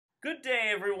Good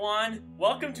day, everyone.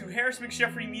 Welcome to Harris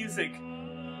McSheffery Music.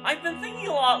 I've been thinking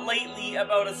a lot lately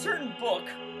about a certain book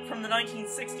from the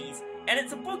 1960s, and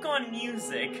it's a book on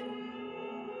music.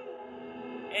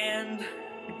 And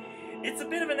it's a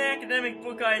bit of an academic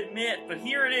book, I admit, but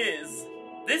here it is.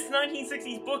 This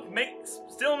 1960s book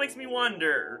still makes me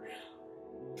wonder.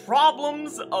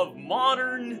 Problems of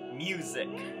Modern Music.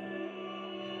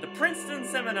 The Princeton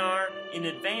Seminar in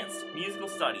Advanced Musical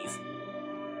Studies.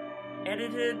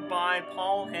 Edited by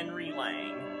Paul Henry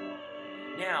Lang.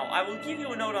 Now, I will give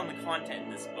you a note on the content in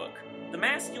this book. The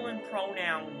masculine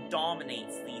pronoun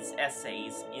dominates these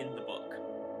essays in the book,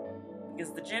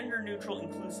 because the gender-neutral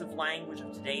inclusive language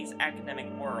of today's academic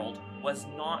world was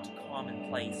not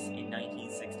commonplace in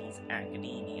 1960s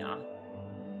academia.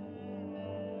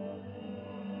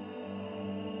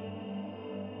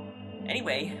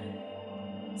 Anyway,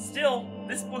 still,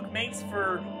 this book makes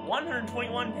for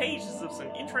 121 pages of some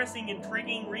interesting,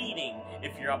 intriguing reading,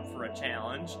 if you're up for a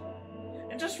challenge.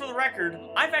 And just for the record,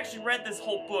 I've actually read this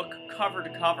whole book cover to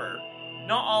cover.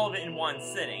 Not all of it in one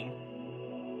sitting.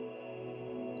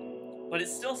 But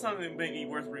it's still something that may be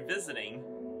worth revisiting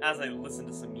as I listen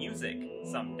to some music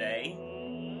someday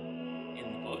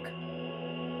in the book.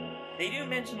 They do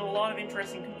mention a lot of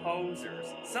interesting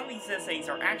composers. Some of these essays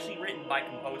are actually written by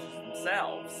composers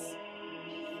themselves.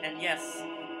 And yes,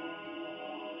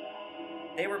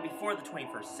 they were before the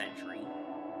 21st century.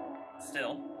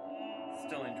 Still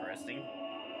interesting.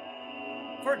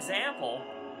 For example,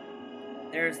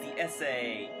 there's the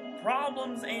essay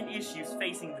Problems and Issues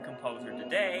Facing the Composer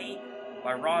Today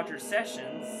by Roger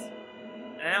Sessions,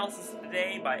 Analysis of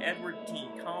Today by Edward T.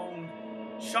 Cohn,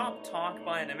 Shop Talk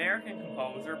by an American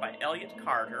Composer by Elliot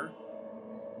Carter,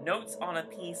 Notes on a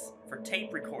Piece for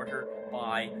Tape Recorder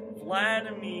by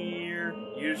Vladimir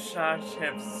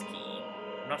Yushachevsky.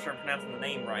 I'm not sure I'm pronouncing the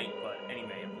name right, but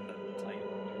anyway, I'll put the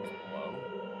title below.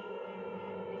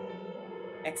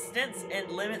 Extents and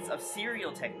Limits of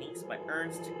Serial Techniques by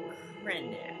Ernst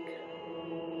Krenek.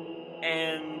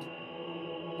 And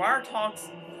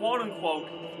Bartok's quote-unquote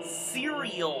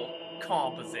serial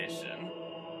composition.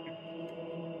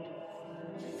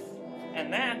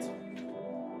 And that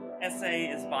essay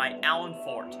is by Alan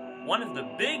Fort, one of the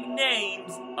big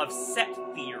names of set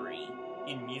theory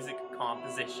in music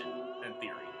composition and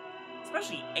theory,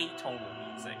 especially atonal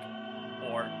music,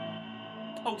 or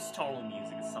post-tonal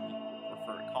music as some people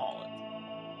prefer to call it.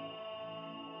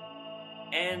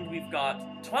 And we've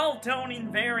got 12-tone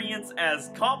invariants as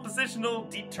compositional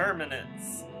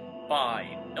determinants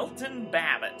by Milton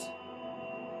Babbitt.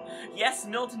 Yes,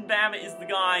 Milton Babbitt is the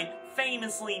guy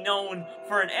famously known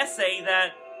for an essay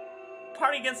that,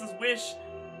 partly against his wish,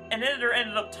 an editor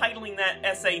ended up titling that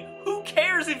essay, Who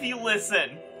Cares If You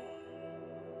Listen?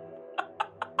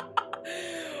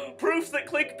 Proof that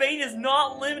clickbait is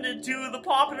not limited to the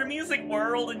popular music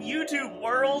world and YouTube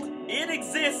world. It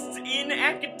exists in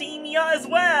academia as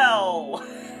well!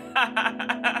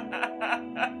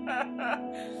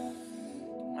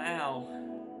 Wow.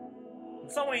 In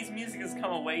some ways, music has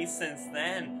come a ways since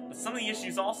then, but some of the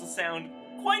issues also sound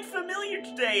quite familiar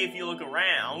today if you look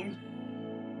around.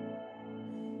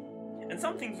 And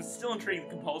some things would still intrigue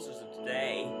the composers of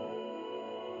today,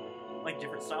 like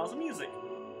different styles of music.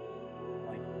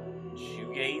 Like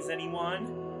shoegaze, anyone?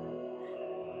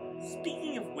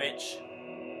 Speaking of which,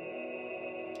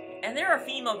 and there are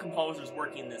female composers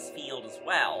working in this field as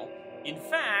well. In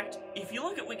fact, if you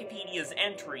look at Wikipedia's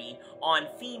entry on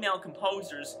female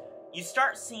composers, you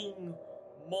start seeing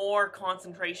more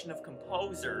concentration of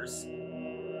composers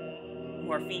who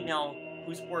are female,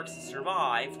 whose works have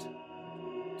survived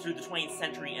through the 20th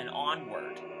century and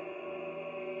onward.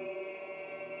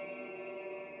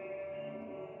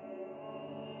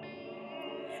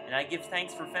 And I give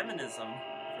thanks for feminism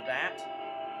for that,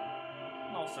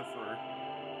 and also for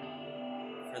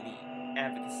the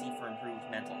advocacy for improved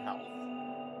mental health.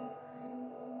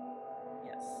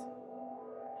 Yes.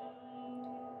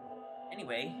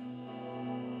 Anyway,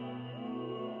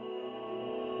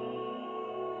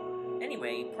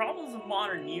 Problems of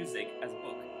Modern Music as a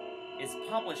book is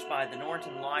published by the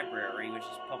Norton Library, which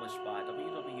is published by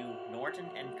W.W. Norton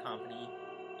and Company,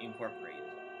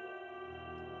 Incorporated.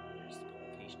 There's the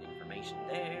publication information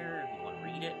there, if you want to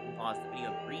read it, and pause the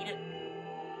video to read it.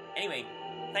 Anyway,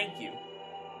 thank you.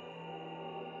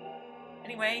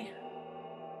 Anyway,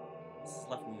 this has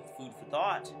left me with food for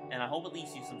thought, and I hope it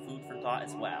leaves you some food for thought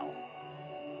as well.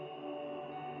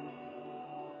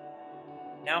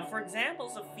 Now, for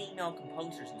examples of female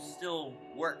composers who still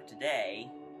work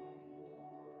today,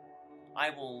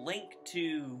 I will link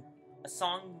to a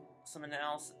song,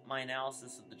 my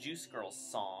analysis of the Juice Girls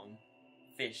song,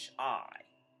 Fish Eye.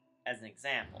 as an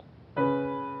example.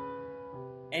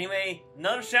 Anyway,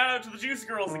 another shout out to the Juice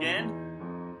Girls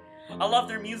again. I love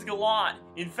their music a lot.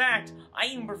 In fact, I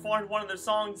even performed one of their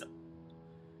songs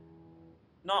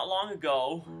not long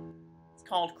ago. It's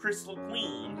called Crystal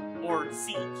Queen, or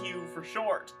CQ for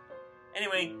short.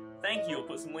 Anyway, thank you. I'll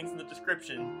put some links in the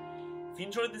description. If you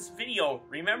enjoyed this video,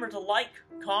 remember to like,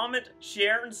 comment,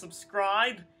 share, and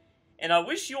subscribe. And I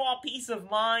wish you all peace of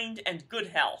mind and good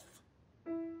health.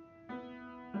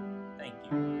 Thank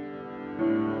you.